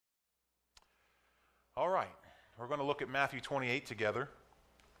All right, we're going to look at Matthew 28 together,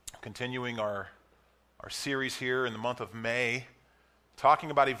 continuing our series here in the month of May,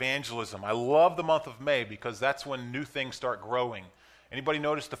 talking about evangelism. I love the month of May because that's when new things start growing. Anybody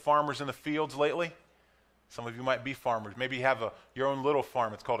notice the farmers in the fields lately? Some of you might be farmers. Maybe you have your own little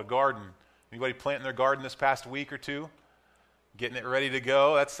farm. It's called a garden. Anybody planting their garden this past week or two? Getting it ready to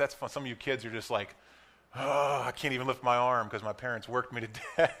go? That's fun. Some of you kids are just like, oh, I can't even lift my arm because my parents worked me to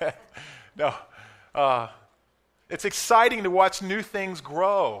death. No. It's exciting to watch new things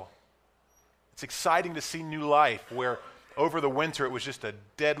grow. It's exciting to see new life where over the winter it was just a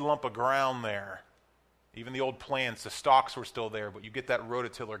dead lump of ground there. Even the old plants, the stalks were still there, but you get that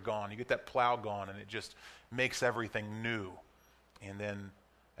rototiller gone, you get that plow gone, and it just makes everything new. And then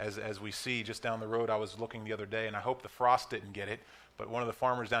as we see just down the road, I was looking the other day, and I hope the frost didn't get it, but one of the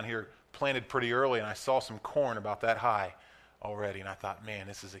farmers down here planted pretty early, and I saw some corn about that high already, and I thought, man,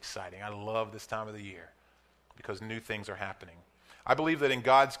 this is exciting. I love this time of the year because new things are happening. I believe that in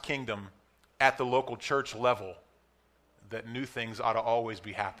God's kingdom, at the local church level, that new things ought to always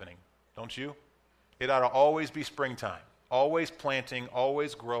be happening. Don't you? It ought to always be springtime. Always planting,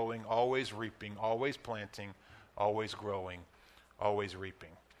 always growing, always reaping, always planting, always growing, always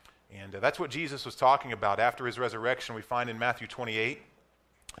reaping. And that's what Jesus was talking about after his resurrection. We find in Matthew 28,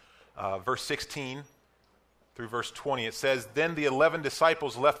 verse 16 through verse 20. It says, "Then the 11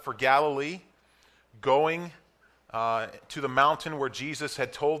 disciples left for Galilee, going to the mountain where Jesus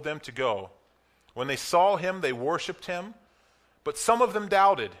had told them to go. When they saw him, they worshipped him, but some of them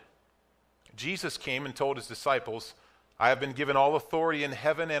doubted. Jesus came and told his disciples, 'I have been given all authority in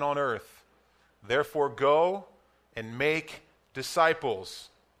heaven and on earth. Therefore go and make disciples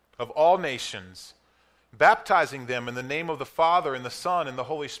of all nations, baptizing them in the name of the Father and the Son and the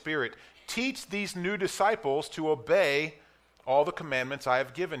Holy Spirit. Teach these new disciples to obey all the commandments I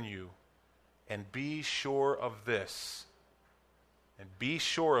have given you. And be sure of this,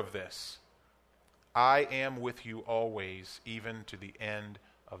 I am with you always, even to the end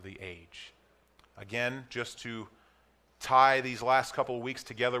of the age.'" Again, just to tie these last couple of weeks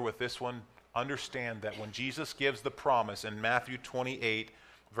together with this one, understand that when Jesus gives the promise in Matthew 28,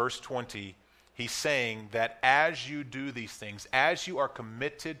 verse 20, he's saying that as you do these things, as you are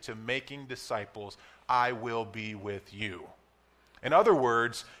committed to making disciples, I will be with you. In other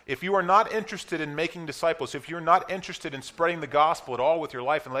words, if you are not interested in making disciples, if you're not interested in spreading the gospel at all with your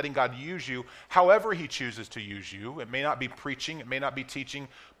life and letting God use you, however he chooses to use you, it may not be preaching, it may not be teaching,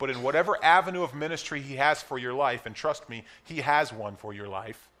 but in whatever avenue of ministry he has for your life, and trust me, he has one for your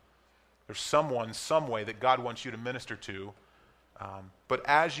life. There's someone, some way that God wants you to minister to. But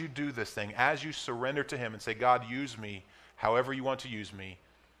as you do this thing, as you surrender to him and say, "God, use me however you want to use me,"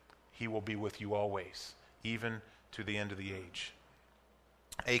 he will be with you always, even to the end of the age.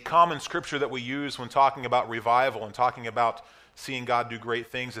 A common scripture that we use when talking about revival and talking about seeing God do great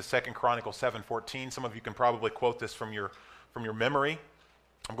things is 2 Chronicles 7:14. Some of you can probably quote this from your memory.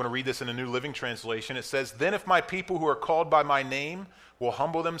 I'm going to read this in a New Living Translation. It says, "Then if my people who are called by my name will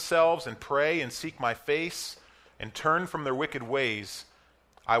humble themselves and pray and seek my face and turn from their wicked ways,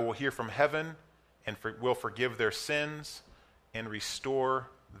 I will hear from heaven and will forgive their sins and restore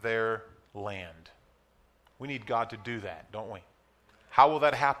their land." We need God to do that, don't we? How will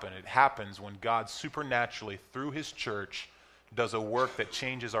that happen? It happens when God supernaturally, through his church, does a work that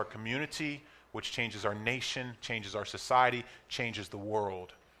changes our community, which changes our nation, changes our society, changes the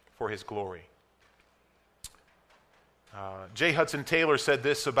world for his glory. J. Hudson Taylor said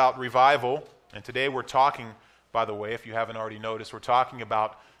this about revival, and today we're talking, by the way, if you haven't already noticed, we're talking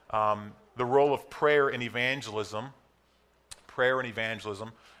about the role of prayer in evangelism. Prayer and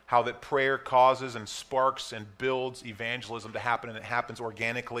evangelism, how that prayer causes and sparks and builds evangelism to happen, and it happens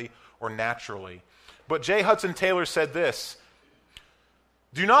organically or naturally. But J. Hudson Taylor said this,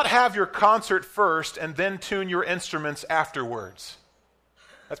 "Do not have your concert first and then tune your instruments afterwards."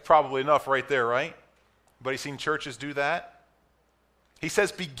 That's probably enough right there, right? Anybody seen churches do that? He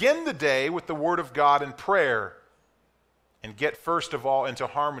says, "Begin the day with the Word of God and prayer, and get first of all into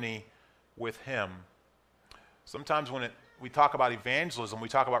harmony with him." Sometimes when we talk about evangelism, we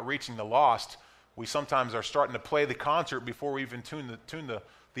talk about reaching the lost, we sometimes are starting to play the concert before we even tune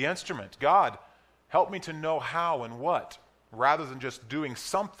the instrument. God, help me to know how and what. Rather than just doing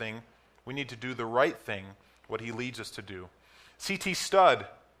something, we need to do the right thing, what he leads us to do. C.T. Studd,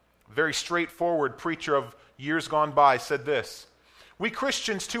 very straightforward preacher of years gone by, said this, "We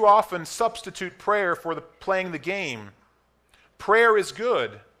Christians too often substitute prayer for playing the game. Prayer is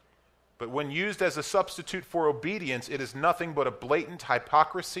good, but when used as a substitute for obedience, it is nothing but a blatant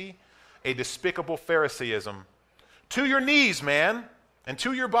hypocrisy, a despicable Phariseeism. To your knees, man, and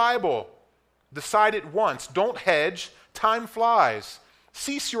to your Bible. Decide it once. Don't hedge. Time flies.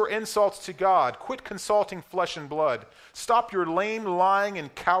 Cease your insults to God. Quit consulting flesh and blood. Stop your lame, lying,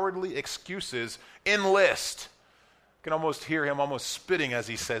 and cowardly excuses. Enlist. You can almost hear him almost spitting as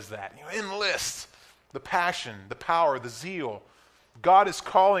he says that. Enlist the passion, the power, the zeal. God is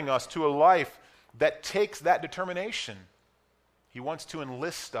calling us to a life that takes that determination. He wants to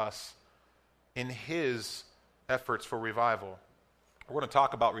enlist us in his efforts for revival. We're going to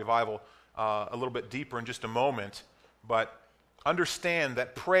talk about revival a little bit deeper in just a moment, but understand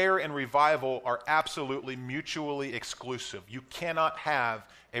that prayer and revival are absolutely mutually exclusive. You cannot have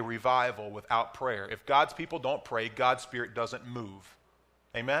a revival without prayer. If God's people don't pray, God's Spirit doesn't move.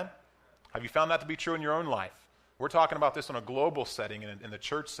 Amen? Have you found that to be true in your own life? We're talking about this in a global setting, in the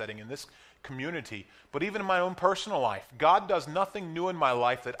church setting, in this community, but even in my own personal life. God does nothing new in my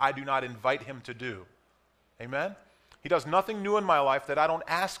life that I do not invite him to do. Amen? He does nothing new in my life that I don't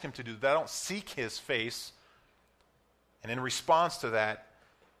ask him to do, that I don't seek his face. And in response to that,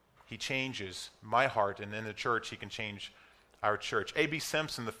 he changes my heart, and in the church, he can change our church. A.B.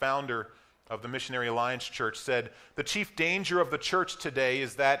 Simpson, the founder of the Missionary Alliance Church, said, "The chief danger of the church today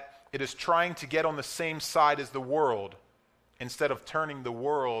is that it is trying to get on the same side as the world instead of turning the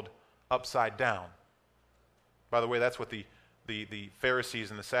world upside down." By the way, that's what the Pharisees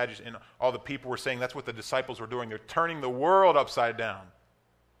and the Sadducees and all the people were saying. That's what the disciples were doing. They're turning the world upside down.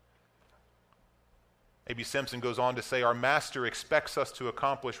 A.B. Simpson goes on to say, "Our Master expects us to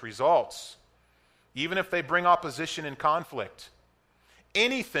accomplish results, even if they bring opposition and conflict.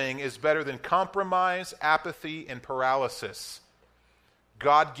 Anything is better than compromise, apathy, and paralysis.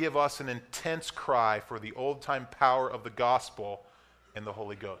 God give us an intense cry for the old-time power of the gospel and the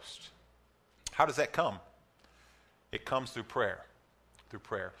Holy Ghost." How does that come? It comes through prayer. Through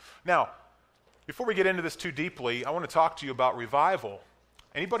prayer. Now, before we get into this too deeply, I want to talk to you about revival.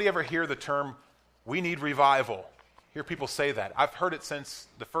 Anybody ever hear the term, "we need revival"? Hear people say that. I've heard it since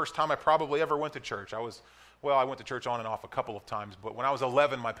the first time I probably ever went to church. I went to church on and off a couple of times, but when I was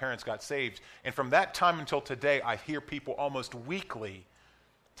 11, my parents got saved. And from that time until today, I hear people almost weekly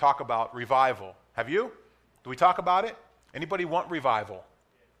talk about revival. Have you? Do we talk about it? Anybody want revival?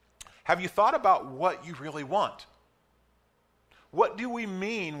 Have you thought about what you really want? What do we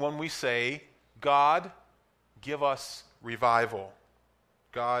mean when we say, "God, give us revival"?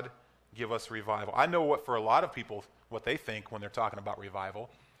 God, give us revival. I know what for a lot of people, what they think when they're talking about revival.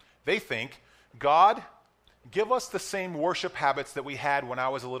 They think, "God, give us the same worship habits that we had when I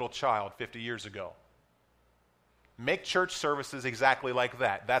was a little child 50 years ago. Make church services exactly like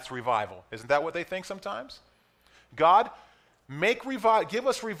that. That's revival." Isn't that what they think sometimes? "God, give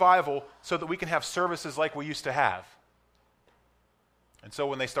us revival so that we can have services like we used to have." And so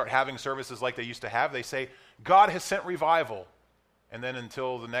when they start having services like they used to have, they say, "God has sent revival." And then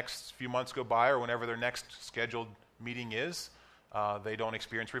until the next few months go by or whenever their next scheduled meeting is, they don't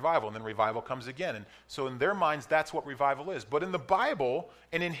experience revival. And then revival comes again. And so in their minds, that's what revival is. But in the Bible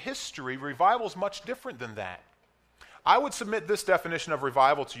and in history, revival is much different than that. I would submit this definition of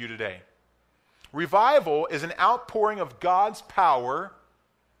revival to you today. Revival is an outpouring of God's power,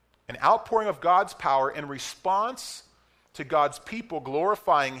 in response to God's people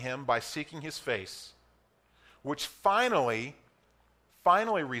glorifying him by seeking his face, which finally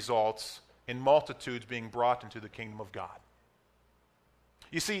results in multitudes being brought into the kingdom of God.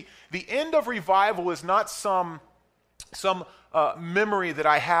 You see, the end of revival is not some memory that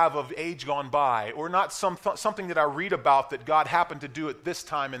I have of age gone by, or not something that I read about that God happened to do at this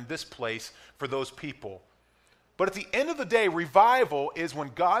time in this place for those people. But at the end of the day, revival is when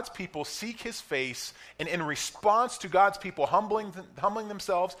God's people seek his face, and in response to God's people humbling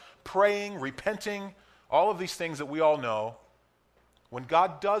themselves, praying, repenting, all of these things that we all know, when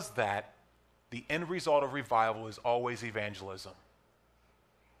God does that, the end result of revival is always evangelism.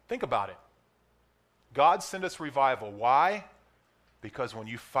 Think about it. God sent us revival. Why? Because when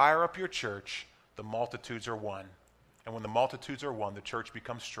you fire up your church, the multitudes are won. And when the multitudes are won, the church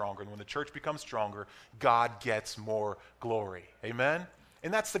becomes stronger. And when the church becomes stronger, God gets more glory. Amen?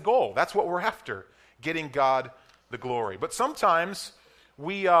 And that's the goal. That's what we're after, getting God the glory. But sometimes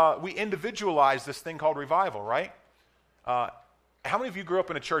we individualize this thing called revival, right? How many of you grew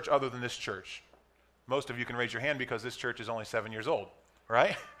up in a church other than this church? Most of you can raise your hand because this church is only 7 years old,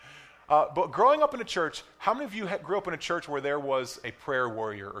 right? But growing up in a church, how many of you grew up in a church where there was a prayer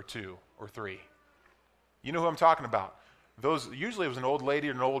warrior or two or three? You know who I'm talking about. Usually it was an old lady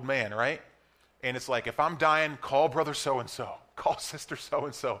or an old man, right? And it's like, if I'm dying, call brother so-and-so, call sister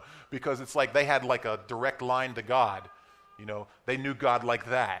so-and-so, because it's like they had like a direct line to God. They knew God like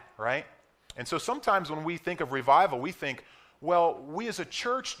that, right? And so sometimes when we think of revival, we think, well, we as a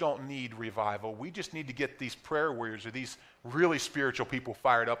church don't need revival. We just need to get these prayer warriors or these really spiritual people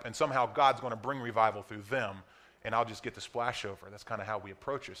fired up, and somehow God's going to bring revival through them, and I'll just get the splash over. That's kind of how we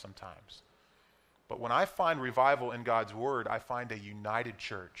approach it sometimes. But when I find revival in God's word, I find a united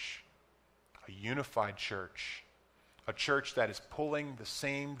church, a unified church, a church that is pulling the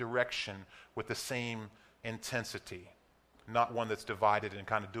same direction with the same intensity, not one that's divided and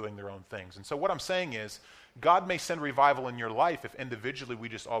kind of doing their own things. And so what I'm saying is, God may send revival in your life if individually we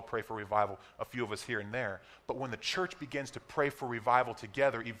just all pray for revival, a few of us here and there. But when the church begins to pray for revival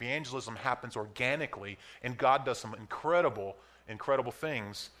together, evangelism happens organically, and God does some incredible, incredible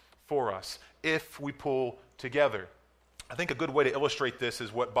things for us if we pull together. I think a good way to illustrate this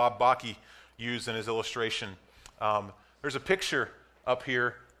is what Bob Bakke used in his illustration. There's a picture up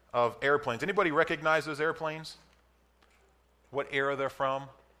here of airplanes. Anybody recognize those airplanes? What era they're from?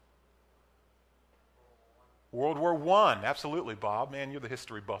 World War I. Absolutely, Bob. Man, you're the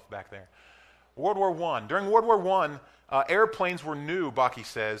history buff back there. World War I. During World War I, airplanes were new, Bakke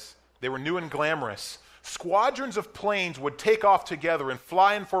says. They were new and glamorous. Squadrons of planes would take off together and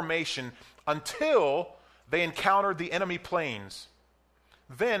fly in formation until they encountered the enemy planes.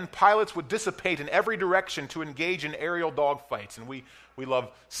 Then pilots would dissipate in every direction to engage in aerial dogfights. And we love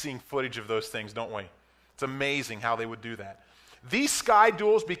seeing footage of those things, don't we? It's amazing how they would do that. These sky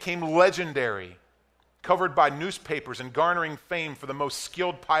duels became legendary, covered by newspapers and garnering fame for the most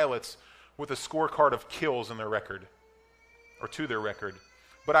skilled pilots with a scorecard of kills in their record, or to their record.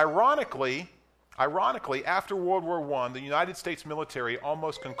 But ironically, after World War I, the United States military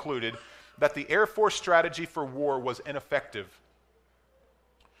almost concluded that the Air Force strategy for war was ineffective.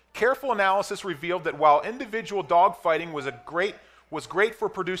 Careful analysis revealed that while individual dogfighting was great for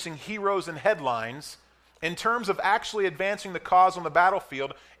producing heroes and headlines, in terms of actually advancing the cause on the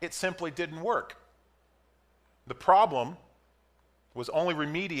battlefield, it simply didn't work. The problem was only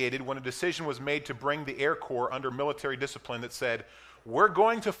remediated when a decision was made to bring the Air Corps under military discipline that said, we're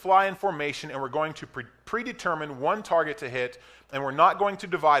going to fly in formation and we're going to predetermine one target to hit, and we're not going to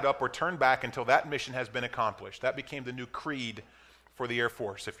divide up or turn back until that mission has been accomplished. That became the new creed for the Air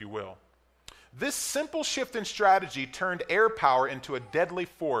Force, if you will. This simple shift in strategy turned air power into a deadly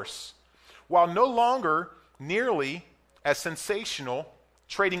force. While no longer nearly as sensational,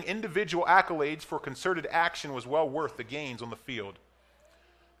 trading individual accolades for concerted action was well worth the gains on the field.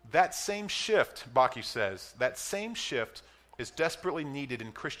 That same shift, Bakke says, that same shift is desperately needed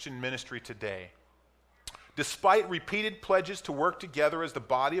in Christian ministry today. Despite repeated pledges to work together as the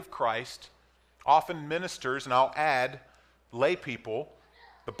body of Christ, often ministers, and I'll add lay people,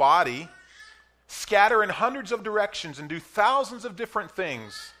 the body, scatter in hundreds of directions and do thousands of different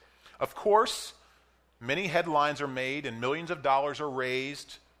things. Of course, many headlines are made and millions of dollars are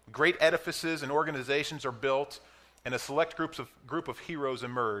raised, great edifices and organizations are built, and a select group of heroes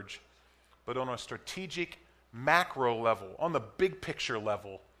emerge. But on a strategic macro level, on the big picture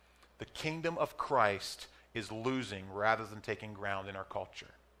level, the kingdom of Christ is losing rather than taking ground in our culture.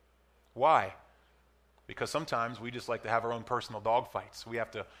 Why? Because sometimes we just like to have our own personal dogfights. We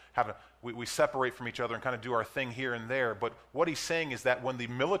have to we separate from each other and kind of do our thing here and there. But what he's saying is that when the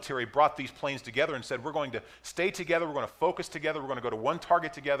military brought these planes together and said, we're going to stay together, we're going to focus together, we're going to go to one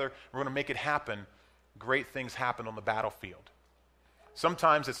target together, we're going to make it happen, great things happen on the battlefield.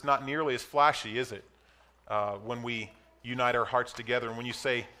 Sometimes it's not nearly as flashy, is it? When we unite our hearts together. And when you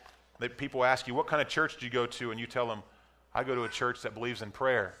say, that people ask you, what kind of church do you go to? And you tell them, I go to a church that believes in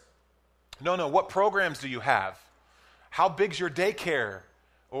prayer. No, what programs do you have? How big's your daycare?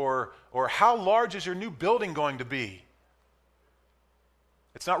 Or how large is your new building going to be?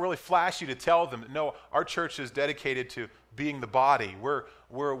 It's not really flashy to tell them, no, our church is dedicated to being the body. We're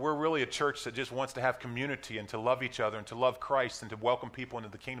really a church that just wants to have community and to love each other and to love Christ and to welcome people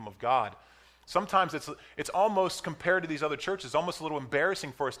into the kingdom of God. Sometimes it's almost, compared to these other churches, almost a little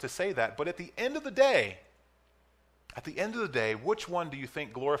embarrassing for us to say that. But at the end of the day, which one do you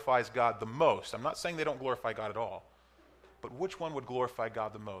think glorifies God the most? I'm not saying they don't glorify God at all. But which one would glorify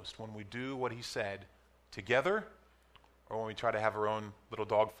God the most? When we do what he said together, or when we try to have our own little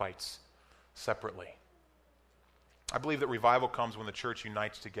dog fights separately? I believe that revival comes when the church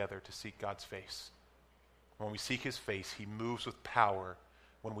unites together to seek God's face. When we seek his face, he moves with power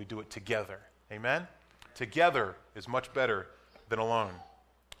when we do it together. Amen? Together is much better than alone.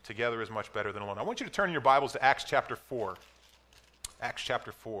 Together is much better than alone. I want you to turn in your Bibles to Acts chapter 4. Acts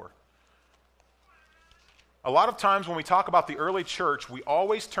chapter 4. A lot of times when we talk about the early church, we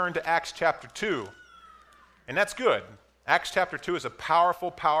always turn to Acts chapter 2. And that's good. Acts chapter 2 is a powerful,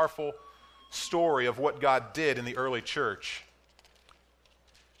 powerful story of what God did in the early church.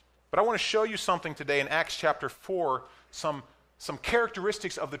 But I want to show you something today in Acts chapter 4 some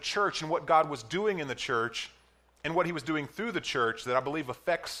characteristics of the church and what God was doing in the church and what he was doing through the church that I believe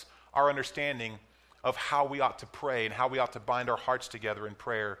affects our understanding of how we ought to pray and how we ought to bind our hearts together in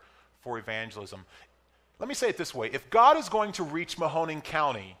prayer for evangelism. Let me say it this way. If God is going to reach Mahoning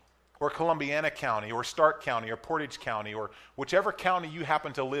County or Columbiana County or Stark County or Portage County or whichever county you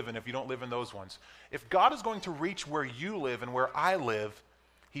happen to live in if you don't live in those ones, if God is going to reach where you live and where I live,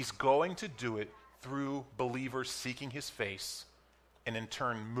 he's going to do it through believers seeking his face and in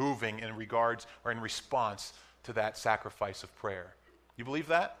turn moving in regards or in response to that sacrifice of prayer. You believe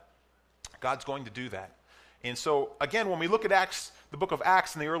that? God's going to do that. And so, again, when we look at Acts, the book of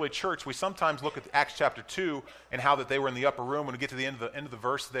Acts in the early church, we sometimes look at Acts chapter 2 and how that they were in the upper room. When we get to the end of the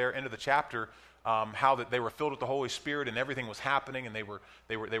verse there, end of the chapter, how that they were filled with the Holy Spirit and everything was happening and they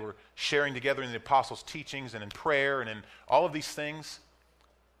were sharing together in the apostles' teachings and in prayer and in all of these things.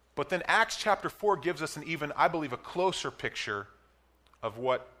 But then Acts chapter 4 gives us an even, I believe, a closer picture of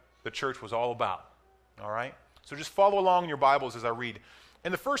what the church was all about. All right? So just follow along in your Bibles as I read.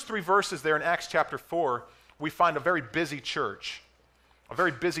 In the first 3 verses there in Acts chapter 4, we find a very busy church. A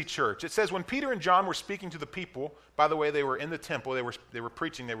very busy church. It says, when Peter and John were speaking to the people, by the way, they were in the temple, they were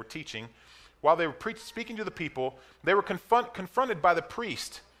preaching, they were teaching. While they were speaking to the people, they were confronted by the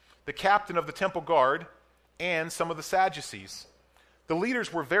priest, the captain of the temple guard, and some of the Sadducees. The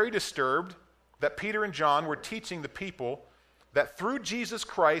leaders were very disturbed that Peter and John were teaching the people that through Jesus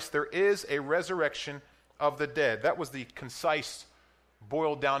Christ there is a resurrection of the dead. That was the concise,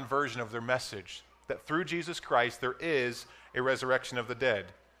 boiled down version of their message. That through Jesus Christ there is a resurrection of the dead.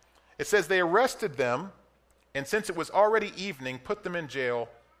 It says they arrested them, and since it was already evening, put them in jail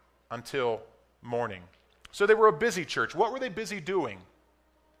until morning. So they were a busy church. What were they busy doing?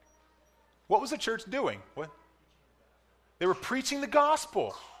 What was the church doing? What? They were preaching the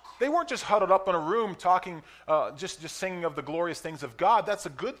gospel. They weren't just huddled up in a room talking, just singing of the glorious things of God. That's a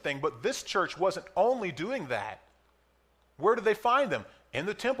good thing, but this church wasn't only doing that. Where did they find them? In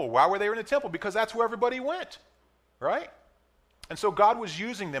the temple. Why were they in the temple? Because that's where everybody went, right? And so God was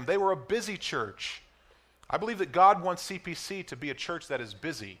using them. They were a busy church. I believe that God wants CPC to be a church that is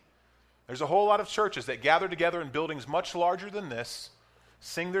busy. There's a whole lot of churches that gather together in buildings much larger than this,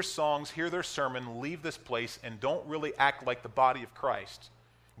 sing their songs, hear their sermon, leave this place, and don't really act like the body of Christ.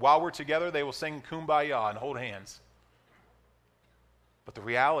 While we're together, they will sing Kumbaya and hold hands. But the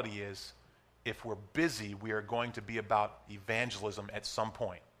reality is, if we're busy, we are going to be about evangelism at some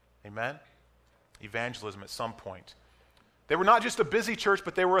point. Amen? Evangelism at some point. They were not just a busy church,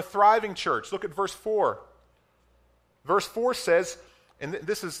 but they were a thriving church. Look at verse 4. Verse 4 says, and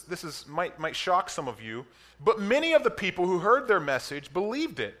this might shock some of you, but many of the people who heard their message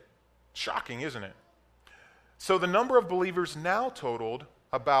believed it. Shocking, isn't it? So the number of believers now totaled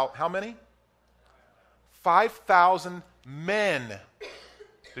about how many? 5,000 men.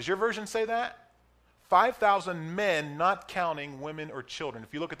 Does your version say that? 5,000 men, not counting women or children.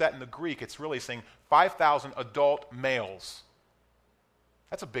 If you look at that in the Greek, it's really saying 5,000 adult males.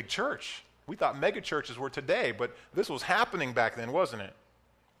 That's a big church. We thought mega churches were today, but this was happening back then, wasn't it?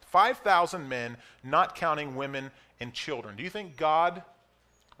 5,000 men, not counting women and children. Do you think God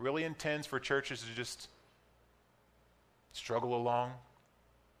really intends for churches to just struggle along?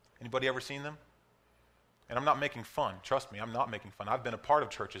 Anybody ever seen them? And I'm not making fun. Trust me, I'm not making fun. I've been a part of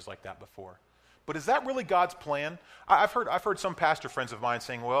churches like that before. But is that really God's plan? I've heard some pastor friends of mine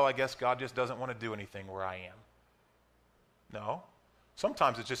saying, well, I guess God just doesn't want to do anything where I am. No.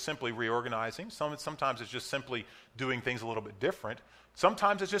 Sometimes it's just simply reorganizing. Sometimes it's just simply doing things a little bit different.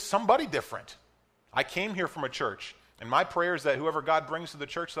 Sometimes it's just somebody different. I came here from a church, and my prayer is that whoever God brings to the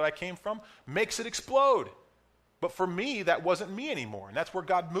church that I came from makes it explode. But for me, that wasn't me anymore, and that's where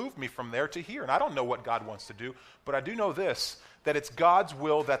God moved me from there to here. And I don't know what God wants to do, but I do know this, that it's God's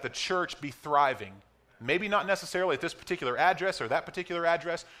will that the church be thriving. Maybe not necessarily at this particular address or that particular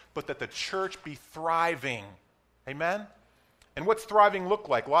address, but that the church be thriving. Amen? And what's thriving look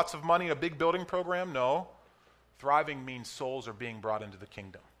like? Lots of money, a big building program? No. Thriving means souls are being brought into the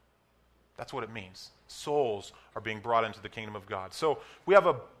kingdom. That's what it means. Souls are being brought into the kingdom of God. So we have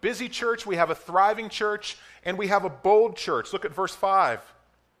a busy church, we have a thriving church, and we have a bold church. Look at verse 5.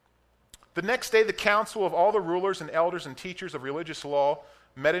 The next day, the council of all the rulers and elders and teachers of religious law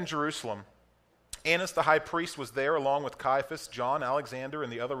met in Jerusalem. Annas the high priest was there, along with Caiaphas, John, Alexander,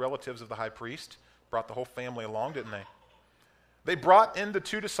 and the other relatives of the high priest. Brought the whole family along, didn't they? They brought in the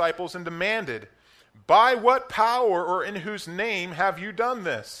 2 disciples and demanded, "By what power or in whose name have you done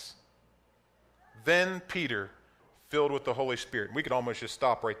this?" Then Peter, filled with the Holy Spirit. We could almost just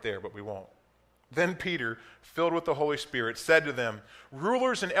stop right there, but we won't. Then Peter, filled with the Holy Spirit, said to them,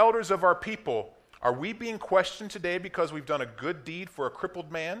 "Rulers and elders of our people, Are we being questioned today because we've done a good deed for a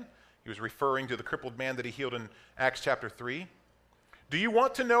crippled man? He was referring to the crippled man that he healed in Acts chapter 3. Do you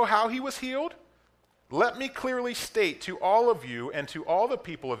want to know how he was healed? Let me clearly state to all of you and to all the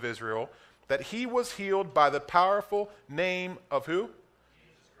people of Israel that he was healed by the powerful name of who?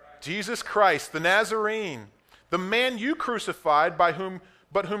 Jesus Christ, the Nazarene, the man you crucified, but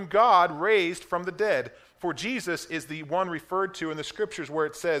whom God raised from the dead. For Jesus is the one referred to in the scriptures where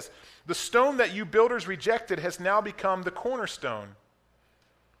it says, the stone that you builders rejected has now become the cornerstone.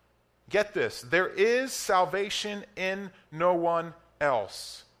 Get this, there is salvation in no one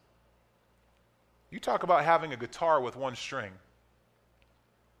else. You talk about having a guitar with one string.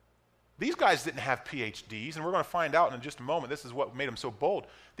 These guys didn't have PhDs, and we're going to find out in just a moment. This is what made them so bold.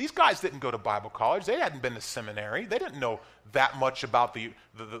 These guys didn't go to Bible college. They hadn't been to seminary. They didn't know that much about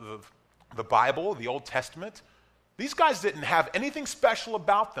the Bible, the Old Testament. These guys didn't have anything special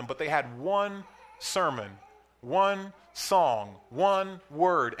about them, but they had one sermon, one song, one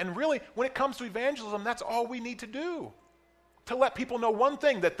word. And really, when it comes to evangelism, that's all we need to do. To let people know one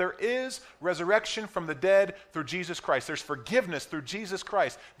thing, that there is resurrection from the dead through Jesus Christ. There's forgiveness through Jesus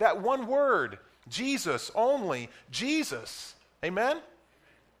Christ. That one word, Jesus, only Jesus. Amen?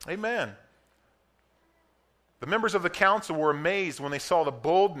 Amen. The members of the council were amazed when they saw the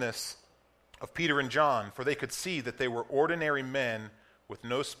boldness of Peter and John, for they could see that they were ordinary men with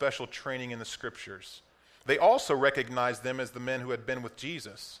no special training in the scriptures. They also recognized them as the men who had been with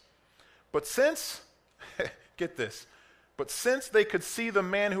Jesus. But since, get this, but since they could see the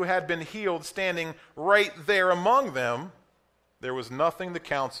man who had been healed standing right there among them, there was nothing the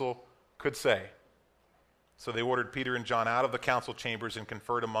council could say. So they ordered Peter and John out of the council chambers and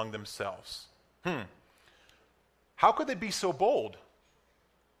conferred among themselves. How could they be so bold?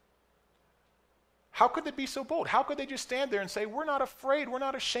 How could they be so bold? How could they just stand there and say, we're not afraid, we're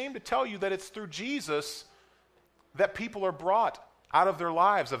not ashamed to tell you that it's through Jesus that people are brought out of their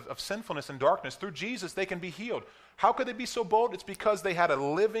lives of sinfulness and darkness. Through Jesus they can be healed. How could they be so bold? It's because they had a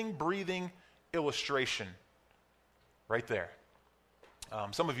living, breathing illustration right there.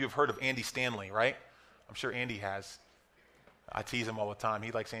 Some of you have heard of Andy Stanley, right? I'm sure Andy has. I tease him all the time.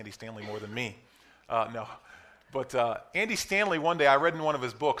 He likes Andy Stanley more than me. No. But Andy Stanley, one day I read in one of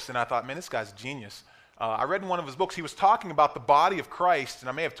his books, and I thought, man, this guy's a genius. I read in one of his books, he was talking about the body of Christ, and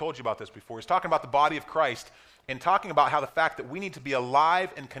I may have told you about this before. He was talking about the body of Christ and talking about how the fact that we need to be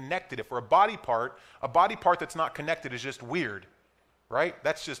alive and connected. If we're a body part that's not connected is just weird, right?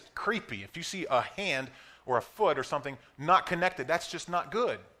 That's just creepy. If you see a hand or a foot or something not connected, that's just not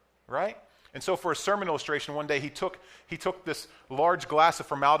good, right? And so for a sermon illustration, one day he took this large glass of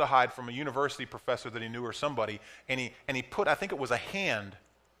formaldehyde from a university professor that he knew or somebody, and he put, I think it was a hand,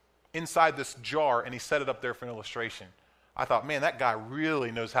 inside this jar, and he set it up there for an illustration. I thought, man, that guy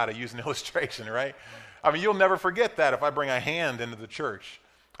really knows how to use an illustration, right? I mean, you'll never forget that if I bring a hand into the church.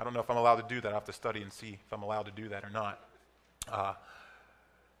 I don't know if I'm allowed to do that. I'll have to study and see if I'm allowed to do that or not.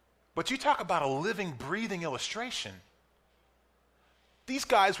 But you talk about a living, breathing illustration. These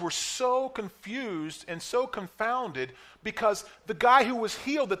guys were so confused and so confounded because the guy who was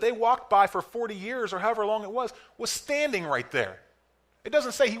healed that they walked by for 40 years or however long it was standing right there. It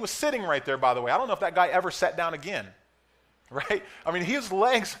doesn't say he was sitting right there, by the way. I don't know if that guy ever sat down again, right? I mean, his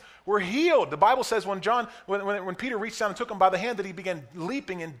legs were healed. The Bible says when Peter reached down and took him by the hand that he began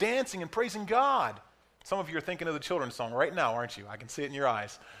leaping and dancing and praising God. Some of you are thinking of the children's song right now, aren't you? I can see it in your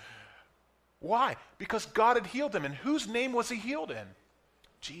eyes. Why? Because God had healed him. And whose name was he healed in?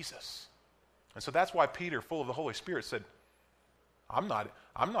 Jesus. And so that's why Peter, full of the Holy Spirit, said, I'm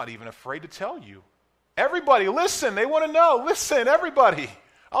not even afraid to tell you. Everybody, listen. They want to know. Listen, everybody.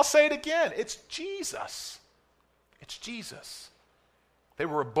 I'll say it again. It's Jesus. It's Jesus. They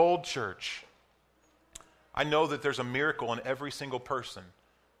were a bold church. I know that there's a miracle in every single person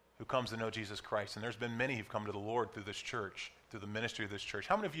who comes to know Jesus Christ. And there's been many who've come to the Lord through this church, through the ministry of this church.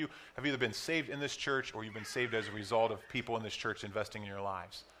 How many of you have either been saved in this church or you've been saved as a result of people in this church investing in your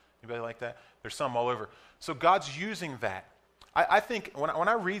lives? Anybody like that? There's some all over. So God's using that. I think when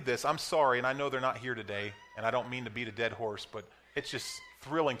I read this, I'm sorry, and I know they're not here today, and I don't mean to beat a dead horse, but it's just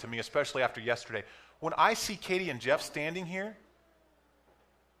thrilling to me, especially after yesterday. When I see Katie and Jeff standing here,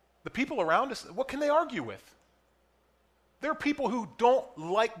 the people around us, what can they argue with? There are people who don't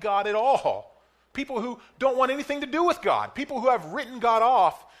like God at all. People who don't want anything to do with God. People who have written God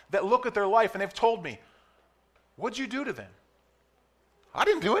off that look at their life and they've told me, what'd you do to them? I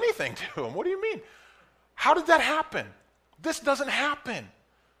didn't do anything to them. What do you mean? How did that happen? This doesn't happen.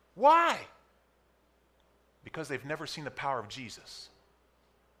 Why? Because they've never seen the power of Jesus.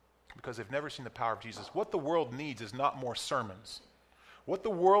 Because they've never seen the power of Jesus. What the world needs is not more sermons. What the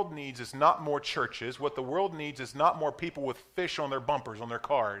world needs is not more churches. What the world needs is not more people with fish on their bumpers on their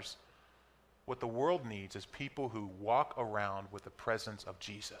cars. What the world needs is people who walk around with the presence of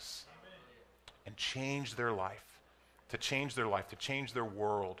Jesus and change their life, to change their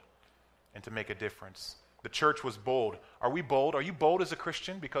world, and to make a difference. The church was bold. Are we bold? Are you bold as a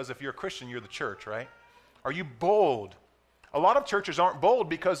Christian? Because if you're a Christian, you're the church, right? Are you bold? A lot of churches aren't bold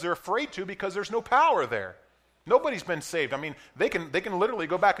because they're afraid to, because there's no power there. Nobody's been saved. I mean, they can literally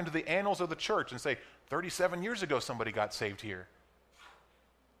go back into the annals of the church and say, 37 years ago somebody got saved here.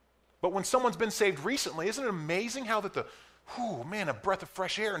 But when someone's been saved recently, isn't it amazing how that a breath of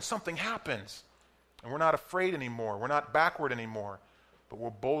fresh air and something happens? And we're not afraid anymore. We're not backward anymore. But we'll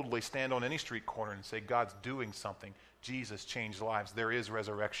boldly stand on any street corner and say, God's doing something. Jesus changed lives. There is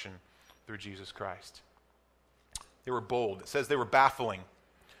resurrection through Jesus Christ. They were bold. It says they were baffling.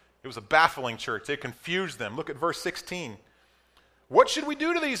 It was a baffling church. They confused them. Look at verse 16. What should we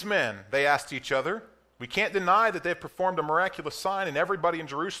do to these men? They asked each other. We can't deny that they've performed a miraculous sign, and everybody in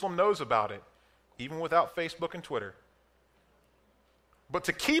Jerusalem knows about it, even without Facebook and Twitter. But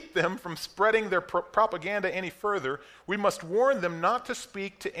to keep them from spreading their propaganda any further, we must warn them not to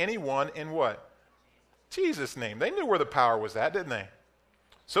speak to anyone in what? Jesus' name. They knew where the power was at, didn't they?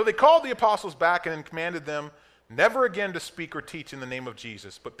 So they called the apostles back and commanded them never again to speak or teach in the name of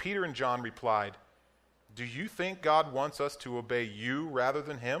Jesus. But Peter and John replied, do you think God wants us to obey you rather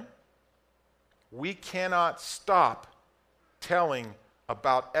than him? We cannot stop telling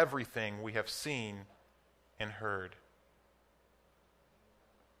about everything we have seen and heard.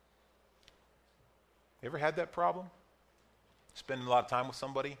 You ever had that problem? Spending a lot of time with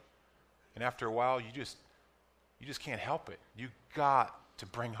somebody, and after a while, you just can't help it. You got to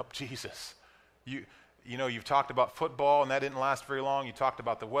bring up Jesus. You've talked about football, and that didn't last very long. You talked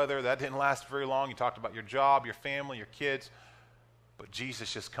about the weather, that didn't last very long. You talked about your job, your family, your kids. But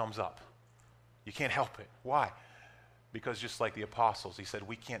Jesus just comes up. You can't help it. Why? Because just like the apostles, he said,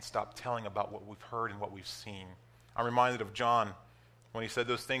 we can't stop telling about what we've heard and what we've seen. I'm reminded of John when he said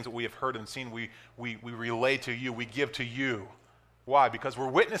those things that we have heard and seen, we relay to you, we give to you. Why? Because we're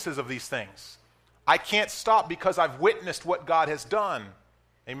witnesses of these things. I can't stop because I've witnessed what God has done.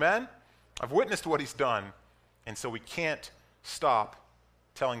 Amen? I've witnessed what he's done. And so we can't stop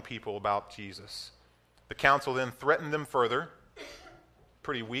telling people about Jesus. The council then threatened them further.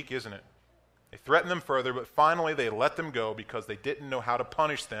 Pretty weak, isn't it? They threatened them further, but finally they let them go because they didn't know how to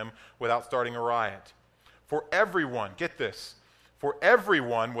punish them without starting a riot. For everyone, get this, for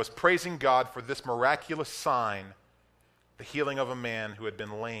everyone was praising God for this miraculous sign, the healing of a man who had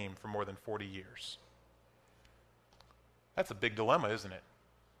been lame for more than 40 years. That's a big dilemma, isn't it?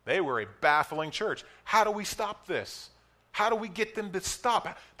 They were a baffling church. How do we stop this? How do we get them to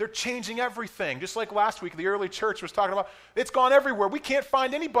stop? They're changing everything. Just like last week, the early church was talking about, it's gone everywhere. We can't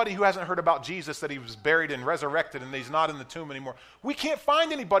find anybody who hasn't heard about Jesus, that he was buried and resurrected and he's not in the tomb anymore. We can't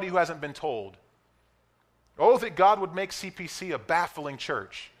find anybody who hasn't been told. Oh, that God would make CPC a baffling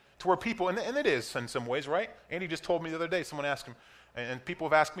church to where people, and it is in some ways, right? Andy just told me the other day, someone asked him, and people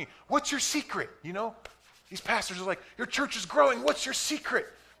have asked me, what's your secret? You know, these pastors are like, your church is growing. What's your secret?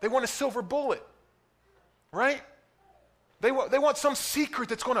 They want a silver bullet, right? They want some secret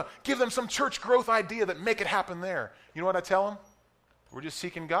that's going to give them some church growth idea that make it happen there. You know what I tell them? We're just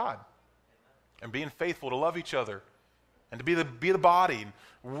seeking God and being faithful to love each other and to be the body.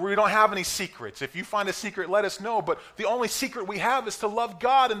 We don't have any secrets. If you find a secret, let us know. But the only secret we have is to love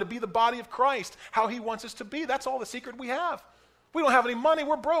God and to be the body of Christ, how he wants us to be. That's all the secret we have. We don't have any money.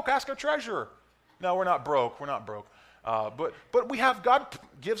 We're broke. Ask our treasurer. No, we're not broke. We're not broke. But we have, God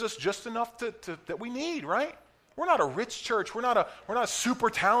gives us just enough that we need, right? We're not a rich church. We're not a super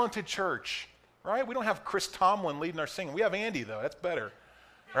talented church, right? We don't have Chris Tomlin leading our singing. We have Andy, though. That's better,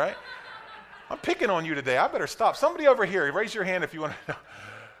 right? I'm picking on you today. I better stop. Somebody over here, raise your hand if you want to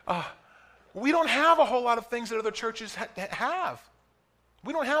know. We don't have a whole lot of things that other churches have.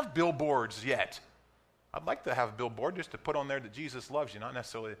 We don't have billboards yet. I'd like to have a billboard just to put on there that Jesus loves you, not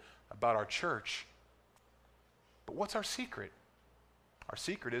necessarily about our church. But what's our secret? Our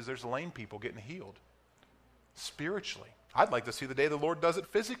secret is there's lame people getting healed. Spiritually. I'd like to see the day the Lord does it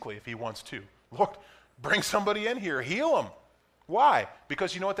physically if he wants to. Lord, bring somebody in here, heal them. Why?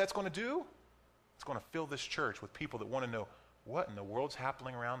 Because you know what that's going to do? It's going to fill this church with people that want to know what in the world's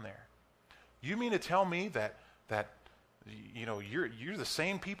happening around there. You mean to tell me that you know you're the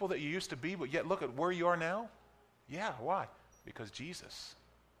same people that you used to be, but yet look at where you are now? Yeah, why? Because Jesus.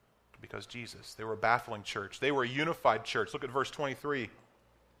 Because Jesus. They were a baffling church. They were a unified church. Look at verse 23.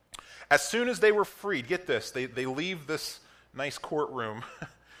 As soon as they were freed, get this, they leave this nice courtroom,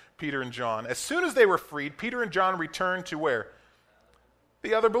 Peter and John. As soon as they were freed, Peter and John returned to where?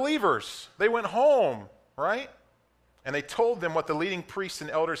 the other believers. They went home, right? And they told them what the leading priests and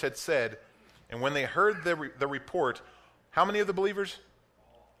elders had said. And when they heard the report, how many of the believers?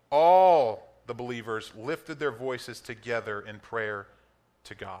 All the believers lifted their voices together in prayer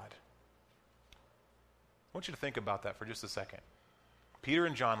to God. I want you to think about that for just a second. Peter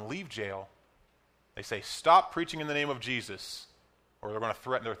and John leave jail. They say, stop preaching in the name of Jesus, or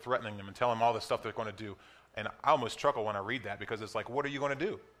they're threatening them and tell them all the stuff they're going to do. And I almost chuckle when I read that, because it's like, what are you going to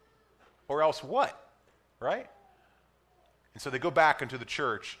do? Or else what? Right? And so they go back into the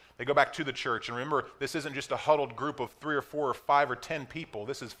church. They go back to the church. And remember, this isn't just a huddled group of 3 or 4 or 5 or 10 people.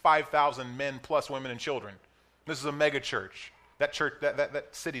 This is 5,000 men plus women and children. This is a mega church. That church, that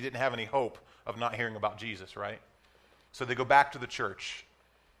city didn't have any hope of not hearing about Jesus, right? So they go back to the church.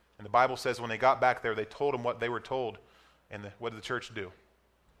 And the Bible says when they got back there, they told them what they were told. And what did the church do?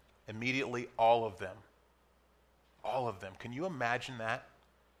 Immediately, all of them. Can you imagine that?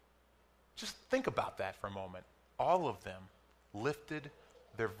 Just think about that for a moment. All of them lifted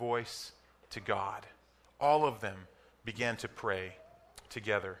their voice to God. All of them began to pray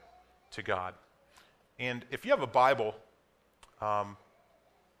together to God. And if you have a Bible, well,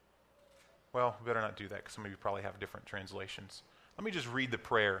 better not do that, because some of you probably have different translations. Let me just read the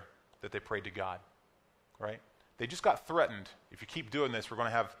prayer that they prayed to God, right? They just got threatened. If you keep doing this, there's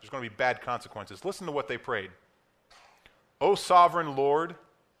going to be bad consequences. Listen to what they prayed. O sovereign Lord,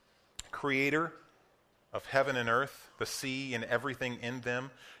 creator of heaven and earth, the sea and everything in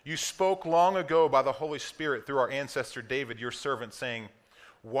them, you spoke long ago by the Holy Spirit through our ancestor David, your servant, saying,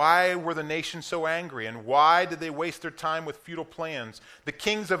 why were the nations so angry, and why did they waste their time with futile plans? The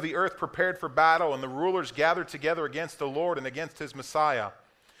kings of the earth prepared for battle, and the rulers gathered together against the Lord and against his Messiah.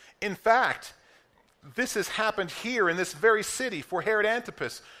 In fact, this has happened here in this very city, for Herod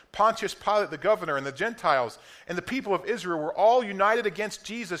Antipas, Pontius Pilate the governor, and the Gentiles, and the people of Israel were all united against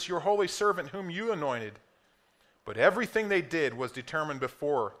Jesus, your holy servant, whom you anointed. But everything they did was determined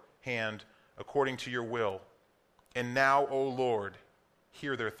beforehand according to your will. And now, O Lord,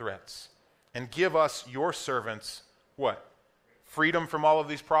 hear their threats, and give us, your servants, what? Freedom from all of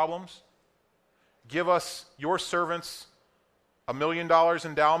these problems? Give us, your servants, $1 million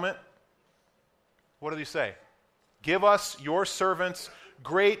endowment? What did he say? Give us, your servants,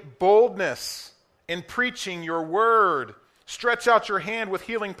 great boldness in preaching your word. Stretch out your hand with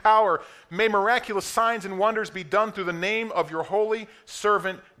healing power. May miraculous signs and wonders be done through the name of your holy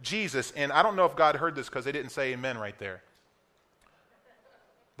servant Jesus. And I don't know if God heard this, because they didn't say amen right there.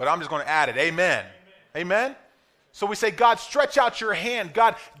 But I'm just going to add it. Amen. Amen? So we say, God, stretch out your hand.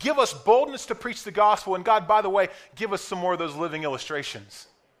 God, give us boldness to preach the gospel. And God, by the way, give us some more of those living illustrations.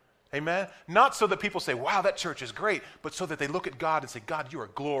 Amen? Not so that people say, wow, that church is great, but so that they look at God and say, God, you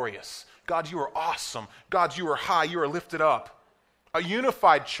are glorious. God, you are awesome. God, you are high. You are lifted up. A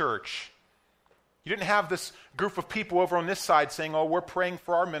unified church. You didn't have this group of people over on this side saying, oh, we're praying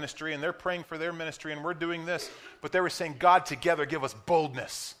for our ministry, and they're praying for their ministry, and we're doing this. But they were saying, God, together give us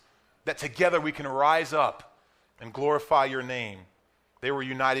boldness, that together we can rise up and glorify your name. They were a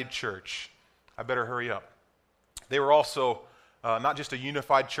united church. I better hurry up. They were also not just a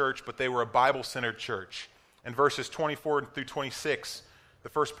unified church, but they were a Bible-centered church. In verses 24 through 26,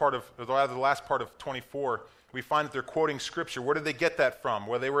 the last part of 24, we find that they're quoting Scripture. Where did they get that from?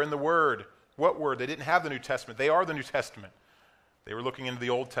 Well, they were in the Word. What Word? They didn't have the New Testament. They are the New Testament. They were looking into the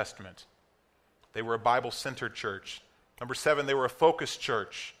Old Testament. They were a Bible-centered church. Number 7, they were a focused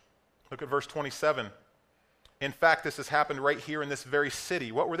church. Look at verse 27. In fact, this has happened right here in this very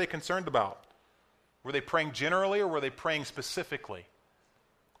city. What were they concerned about? Were they praying generally, or were they praying specifically?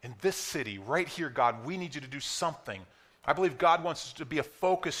 In this city, right here, God, we need you to do something. I believe God wants us to be a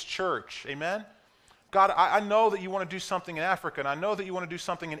focused church. Amen? God, I know that you want to do something in Africa, and I know that you want to do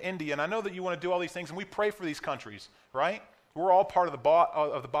something in India, and I know that you want to do all these things, and we pray for these countries, right? We're all part of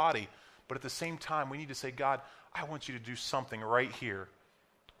the body. But at the same time, we need to say, God, I want you to do something right here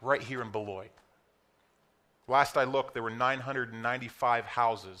in Beloit. Last I looked, there were 995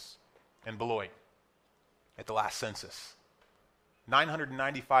 houses in Beloit at the last census.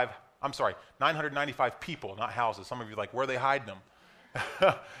 995 people, not houses. Some of you are like, where are they hiding them?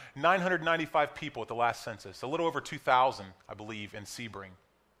 995 people at the last census. A little over 2,000, I believe, in Sebring.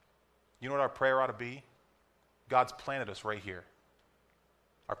 You know what our prayer ought to be? God's planted us right here.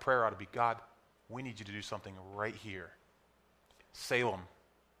 Our prayer ought to be, God, we need you to do something right here. Salem,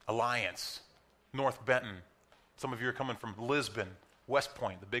 Alliance, North Benton. Some of you are coming from Lisbon, West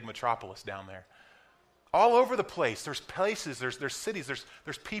Point, the big metropolis down there. All over the place. There's places, there's cities,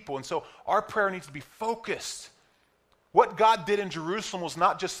 there's people. And so our prayer needs to be focused. What God did in Jerusalem was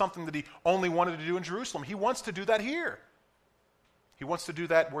not just something that he only wanted to do in Jerusalem. He wants to do that here. He wants to do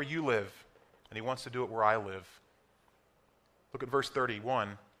that where you live, and he wants to do it where I live. Look at verse 31.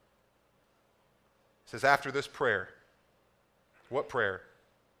 It says, after this prayer, what prayer?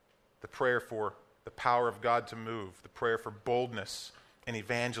 The prayer for the power of God to move, the prayer for boldness and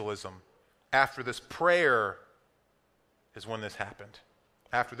evangelism. After this prayer is when this happened.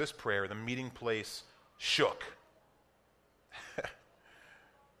 After this prayer, the meeting place shook.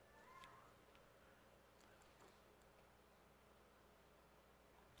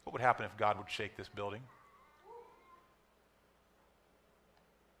 What would happen if God would shake this building?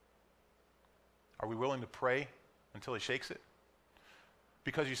 Are we willing to pray until he shakes it?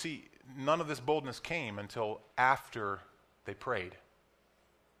 Because you see, none of this boldness came until after they prayed.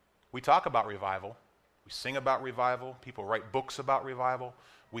 We talk about revival. We sing about revival. People write books about revival.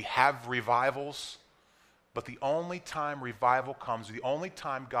 We have revivals. But the only time revival comes, the only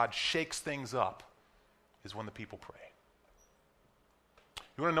time God shakes things up, is when the people pray.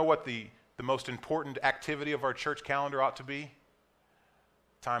 You want to know what the most important activity of our church calendar ought to be?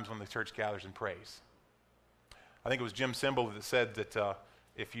 Times when the church gathers and prays. I think it was Jim Cymbal that said that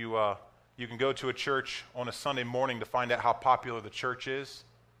if you can go to a church on a Sunday morning to find out how popular the church is.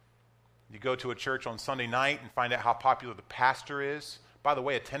 You go to a church on Sunday night and find out how popular the pastor is. By the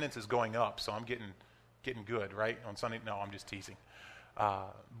way, attendance is going up, so I'm getting good, right? On Sunday, no, I'm just teasing.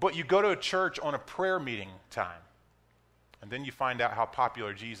 But you go to a church on a prayer meeting time, and then you find out how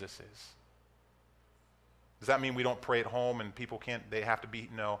popular Jesus is. Does that mean we don't pray at home and people they have to be?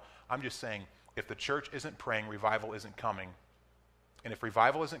 No, I'm just saying, if the church isn't praying, revival isn't coming. And if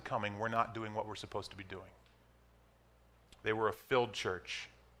revival isn't coming, we're not doing what we're supposed to be doing. They were a filled church.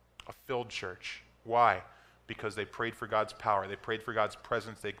 A filled church. Why? Because they prayed for God's power. They prayed for God's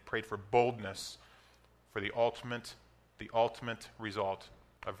presence. They prayed for boldness for the ultimate result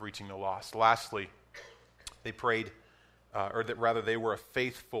of reaching the lost. Lastly, they prayed, they were a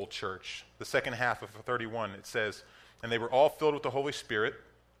faithful church. The second half of 31, it says, and they were all filled with the Holy Spirit.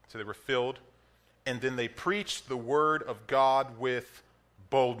 So they were filled. And then they preached the word of God with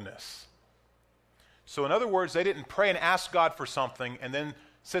boldness. So in other words, they didn't pray and ask God for something and then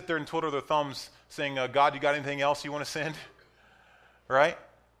sit there and twiddle their thumbs saying, God, you got anything else you want to send? Right?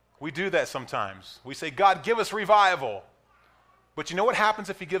 We do that sometimes. We say, God, give us revival. But you know what happens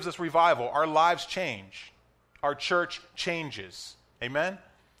if he gives us revival? Our lives change. Our church changes. Amen?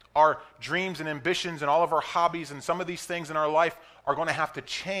 Our dreams and ambitions and all of our hobbies and some of these things in our life are going to have to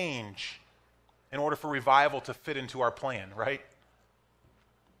change in order for revival to fit into our plan, right?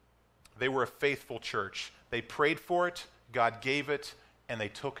 They were a faithful church. They prayed for it, God gave it, and they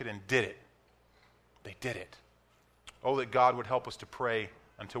took it and did it. They did it. Oh, that God would help us to pray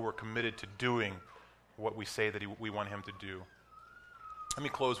until we're committed to doing what we say that we want him to do. Let me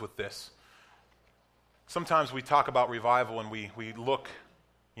close with this. Sometimes we talk about revival and we look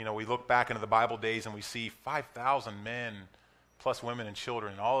back into the Bible days and we see 5,000 men plus women and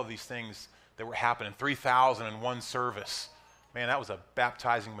children and all of these things that were happening, 3,000 in one service. Man, that was a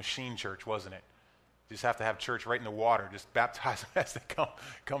baptizing machine church, wasn't it? You just have to have church right in the water, just baptize them as they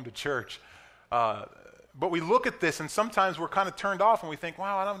come to church. But we look at this, and sometimes we're kind of turned off, and we think,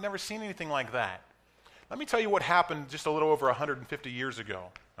 wow, I've never seen anything like that. Let me tell you what happened just a little over 150 years ago,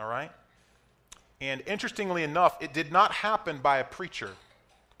 all right? And interestingly enough, it did not happen by a preacher.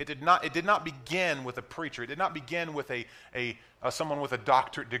 It did not begin with a preacher. It did not begin with someone with a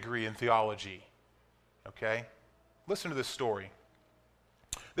doctorate degree in theology. Okay? Listen to this story.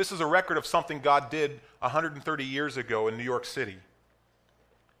 This is a record of something God did 130 years ago in New York City.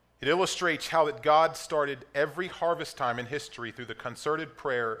 It illustrates how that God started every harvest time in history through the concerted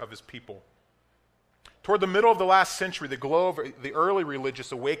prayer of his people. Toward the middle of the last century, the glow of the early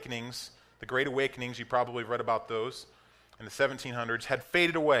religious awakenings, the Great Awakenings, you probably have read about those, in the 1700s, had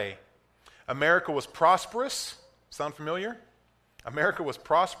faded away. America was prosperous. Sound familiar? America was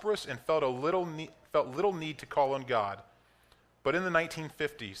prosperous and felt little need to call on God. But in the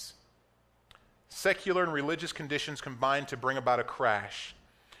 1950s, secular and religious conditions combined to bring about a crash.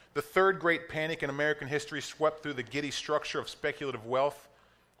 The third great panic in American history swept through the giddy structure of speculative wealth,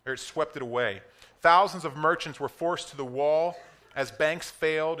 or it swept it away. Thousands of merchants were forced to the wall as banks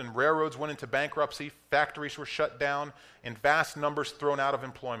failed and railroads went into bankruptcy, factories were shut down, and vast numbers thrown out of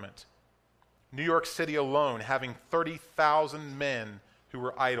employment. New York City alone having 30,000 men who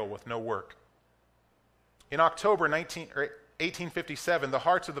were idle with no work. In October 1857, the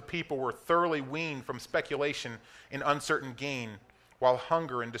hearts of the people were thoroughly weaned from speculation and uncertain gain, while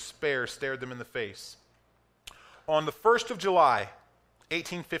hunger and despair stared them in the face. On the 1st of July,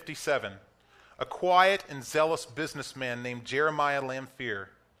 1857, a quiet and zealous businessman named Jeremiah Lamphere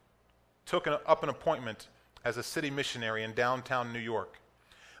took up an appointment as a city missionary in downtown New York.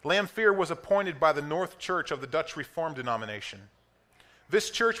 Lamphere was appointed by the North Church of the Dutch Reformed denomination. This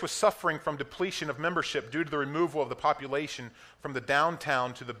church was suffering from depletion of membership due to the removal of the population from the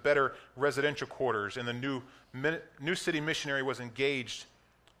downtown to the better residential quarters, and the new city missionary was engaged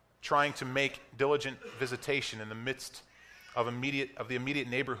trying to make diligent visitation in the midst of the immediate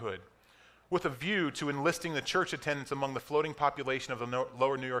neighborhood, with a view to enlisting the church attendance among the floating population of the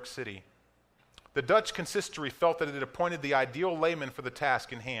lower New York City. The Dutch consistory felt that it had appointed the ideal layman for the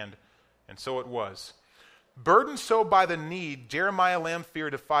task in hand, and so it was. Burdened so by the need, Jeremiah Lamphere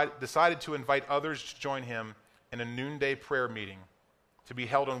decided to invite others to join him in a noonday prayer meeting to be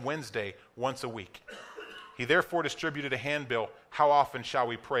held on Wednesday once a week. He therefore distributed a handbill, "How often shall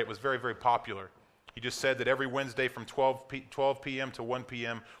we pray?" It was very, very popular. He just said that every Wednesday from 12 p.m. to 1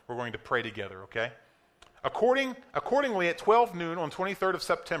 p.m. we're going to pray together, okay? Accordingly, at 12 noon on 23rd of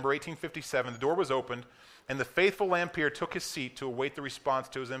September, 1857, the door was opened, and the faithful Lamphere took his seat to await the response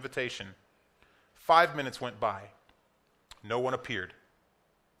to his invitation. 5 minutes went by. No one appeared.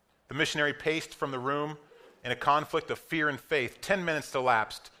 The missionary paced from the room in a conflict of fear and faith. 10 minutes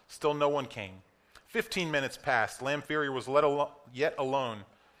elapsed. Still no one came. 15 minutes passed. Lamphere was yet alone.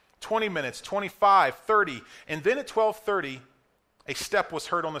 20 minutes, 25, 30, and then at 12:30, a step was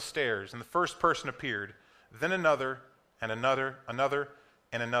heard on the stairs, and the first person appeared. Then another, and another,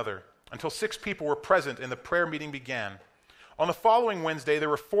 and another, until 6 people were present and the prayer meeting began. On the following Wednesday, there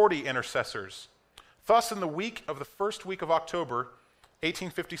were 40 intercessors. Thus, in the first week of October,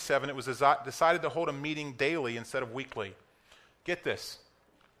 1857, it was decided to hold a meeting daily instead of weekly. Get this.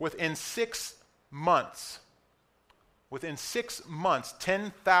 Within 6 months,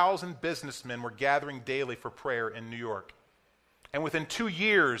 10,000 businessmen were gathering daily for prayer in New York. And within 2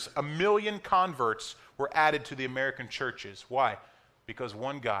 years, 1 million converts were added to the American churches. Why? Because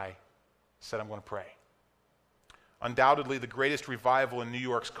one guy said, "I'm going to pray." Undoubtedly, the greatest revival in New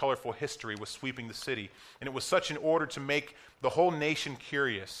York's colorful history was sweeping the city, and it was such in order to make the whole nation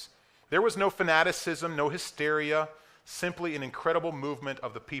curious. There was no fanaticism, no hysteria, simply an incredible movement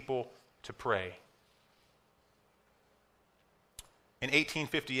of the people to pray. In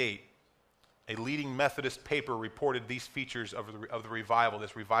 1858, a leading Methodist paper reported these features of the revival,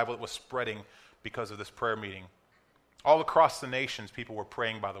 this revival that was spreading because of this prayer meeting. All across the nations, people were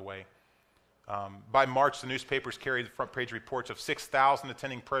praying, by the way. By March, the newspapers carried the front page reports of 6,000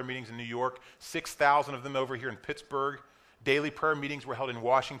 attending prayer meetings in New York, 6,000 of them over here in Pittsburgh. Daily prayer meetings were held in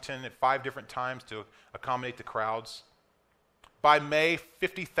Washington at 5 different times to accommodate the crowds. By May,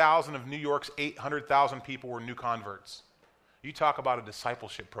 50,000 of New York's 800,000 people were new converts. You talk about a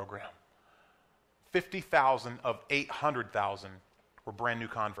discipleship program. 50,000 of 800,000 were brand new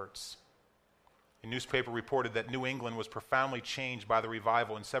converts. A newspaper reported that New England was profoundly changed by the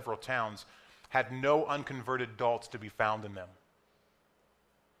revival, and several towns had no unconverted adults to be found in them.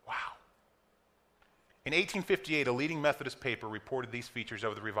 Wow. In 1858, a leading Methodist paper reported these features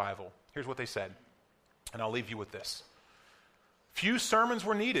of the revival. Here's what they said, and I'll leave you with this. Few sermons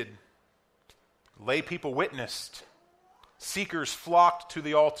were needed. Lay people witnessed. Seekers flocked to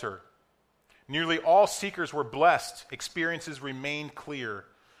the altar. Nearly all seekers were blessed. Experiences remained clear.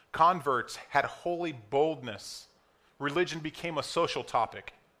 Converts had holy boldness. Religion became a social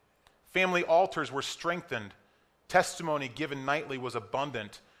topic. Family altars were strengthened. Testimony given nightly was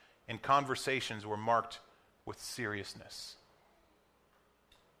abundant, and conversations were marked with seriousness.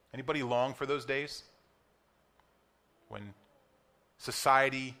 Anybody long for those days? When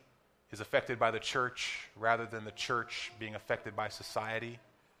society is affected by the church rather than the church being affected by society?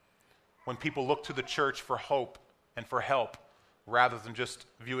 When people look to the church for hope and for help rather than just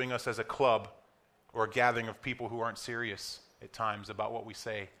viewing us as a club or a gathering of people who aren't serious at times about what we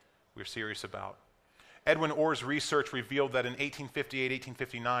say we're serious about. Edwin Orr's research revealed that in 1858,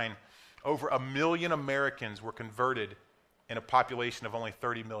 1859, over 1 million Americans were converted in a population of only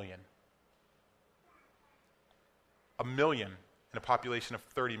 30 million. 1 million in a population of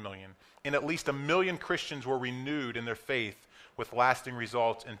 30 million. And at least 1 million Christians were renewed in their faith with lasting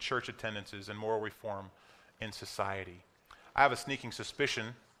results in church attendances and moral reform in society. I have a sneaking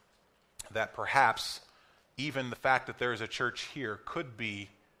suspicion that perhaps even the fact that there is a church here could be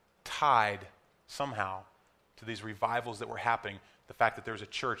tied somehow to these revivals that were happening, the fact that there's a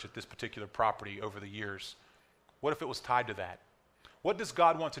church at this particular property over the years. What if it was tied to that? What does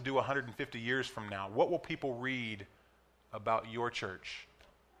God want to do 150 years from now? What will people read about your church,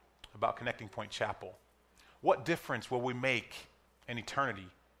 about Connecting Point Chapel? What difference will we make in eternity,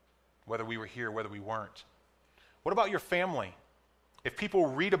 whether we were here, whether we weren't? What about your family? If people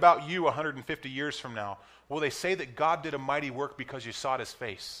read about you 150 years from now, will they say that God did a mighty work because you sought his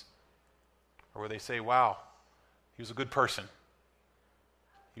face? Or will they say, wow, He was a good person.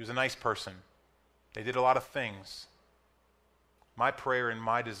 He was a nice person. They did a lot of things. My prayer and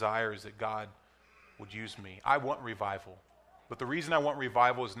my desire is that God would use me. I want revival. But the reason I want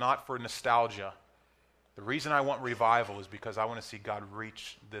revival is not for nostalgia. The reason I want revival is because I want to see God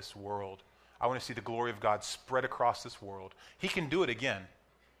reach this world. I want to see the glory of God spread across this world. He can do it again.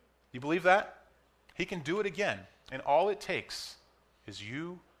 You believe that? He can do it again. And all it takes is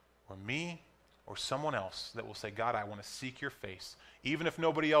you or me or someone else that will say, God, I want to seek your face. Even if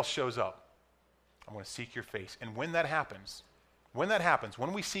nobody else shows up, I want to seek your face. And when that happens,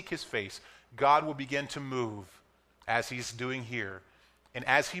 when we seek his face, God will begin to move as he's doing here. And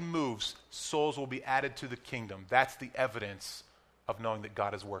as he moves, souls will be added to the kingdom. That's the evidence of knowing that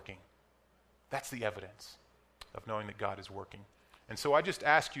God is working. That's the evidence of knowing that God is working. And so I just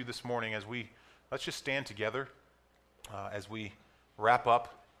ask you this morning let's just stand together as we wrap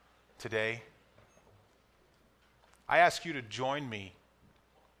up today. I ask you to join me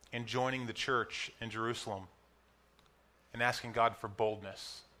in joining the church in Jerusalem and asking God for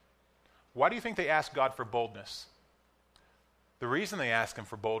boldness. Why do you think they asked God for boldness? The reason they asked him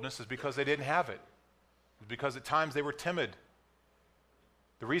for boldness is because they didn't have it. It's because at times they were timid.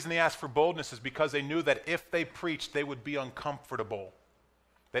 The reason they asked for boldness is because they knew that if they preached, they would be uncomfortable.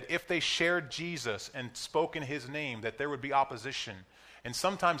 That if they shared Jesus and spoke in his name, that there would be opposition. And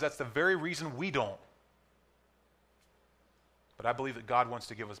sometimes that's the very reason we don't. But I believe that God wants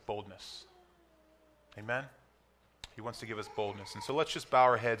to give us boldness. Amen? He wants to give us boldness. And so let's just bow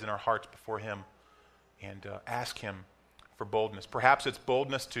our heads and our hearts before him and ask him for boldness. Perhaps it's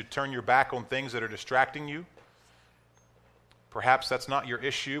boldness to turn your back on things that are distracting you. Perhaps that's not your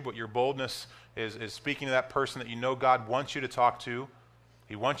issue, but your boldness is speaking to that person that you know God wants you to talk to.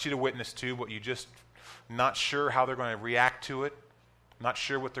 He wants you to witness to, but you're just not sure how they're going to react to it, not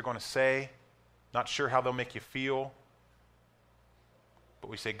sure what they're going to say, not sure how they'll make you feel. But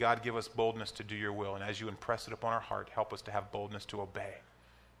we say, God, give us boldness to do your will. And as you impress it upon our heart, help us to have boldness to obey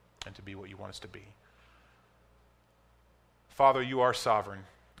and to be what you want us to be. Father, you are sovereign,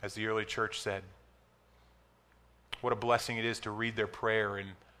 as the early church said. What a blessing it is to read their prayer and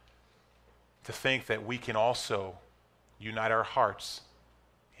to think that we can also unite our hearts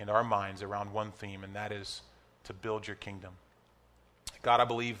and our minds around one theme, and that is to build your kingdom. God, I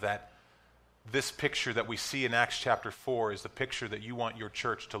believe that this picture that we see in Acts chapter 4 is the picture that you want your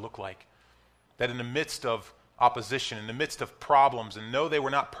church to look like. That in the midst of opposition, in the midst of problems, and no, they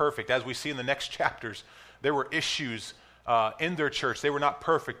were not perfect. As we see in the next chapters, there were issues in their church. They were not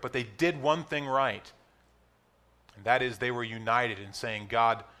perfect, but they did one thing right. And that is they were united in saying,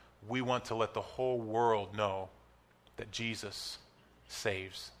 God, we want to let the whole world know that Jesus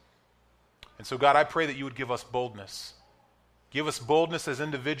saves. And so, God, I pray that you would give us boldness. Give us boldness as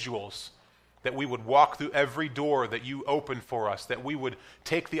individuals, that we would walk through every door that you open for us, that we would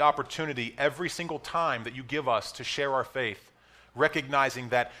take the opportunity every single time that you give us to share our faith, recognizing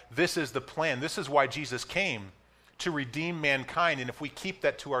that this is the plan. This is why Jesus came, to redeem mankind. And if we keep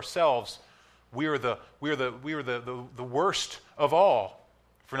that to ourselves, we are the worst of all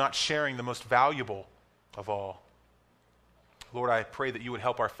for not sharing the most valuable of all. Lord, I pray that you would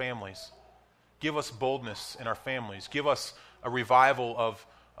help our families. Give us boldness in our families. Give us a revival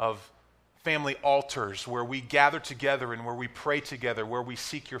of family altars where we gather together and where we pray together, where we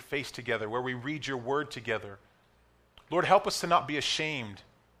seek your face together, where we read your word together. Lord, help us to not be ashamed,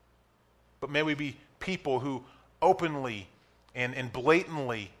 but may we be people who openly and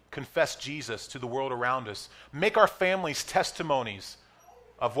blatantly confess Jesus to the world around us. Make our families testimonies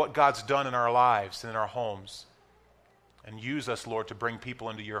of what God's done in our lives and in our homes. And use us, Lord, to bring people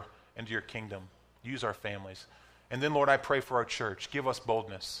into your kingdom. Use our families. And then, Lord, I pray for our church. Give us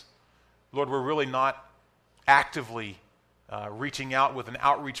boldness. Lord, we're really not actively reaching out with an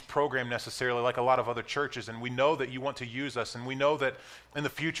outreach program necessarily like a lot of other churches, and we know that you want to use us, and we know that in the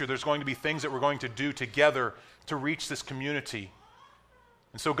future there's going to be things that we're going to do together to reach this community.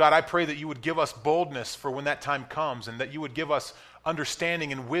 And so, God, I pray that you would give us boldness for when that time comes, and that you would give us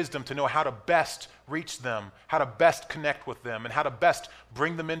understanding and wisdom to know how to best reach them, how to best connect with them, and how to best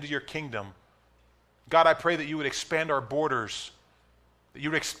bring them into your kingdom. God, I pray that you would expand our borders, that you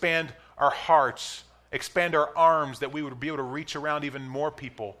would expand our hearts, expand our arms, that we would be able to reach around even more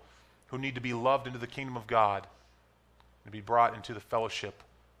people who need to be loved into the kingdom of God and be brought into the fellowship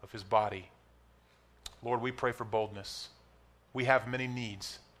of his body. Lord, we pray for boldness. We have many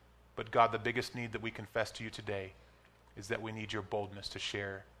needs, but God, the biggest need that we confess to you today is that we need your boldness to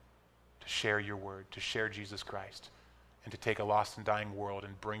share your word, to share Jesus Christ, and to take a lost and dying world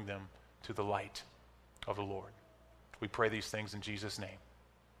and bring them to the light of the Lord. We pray these things in Jesus' name.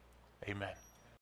 Amen.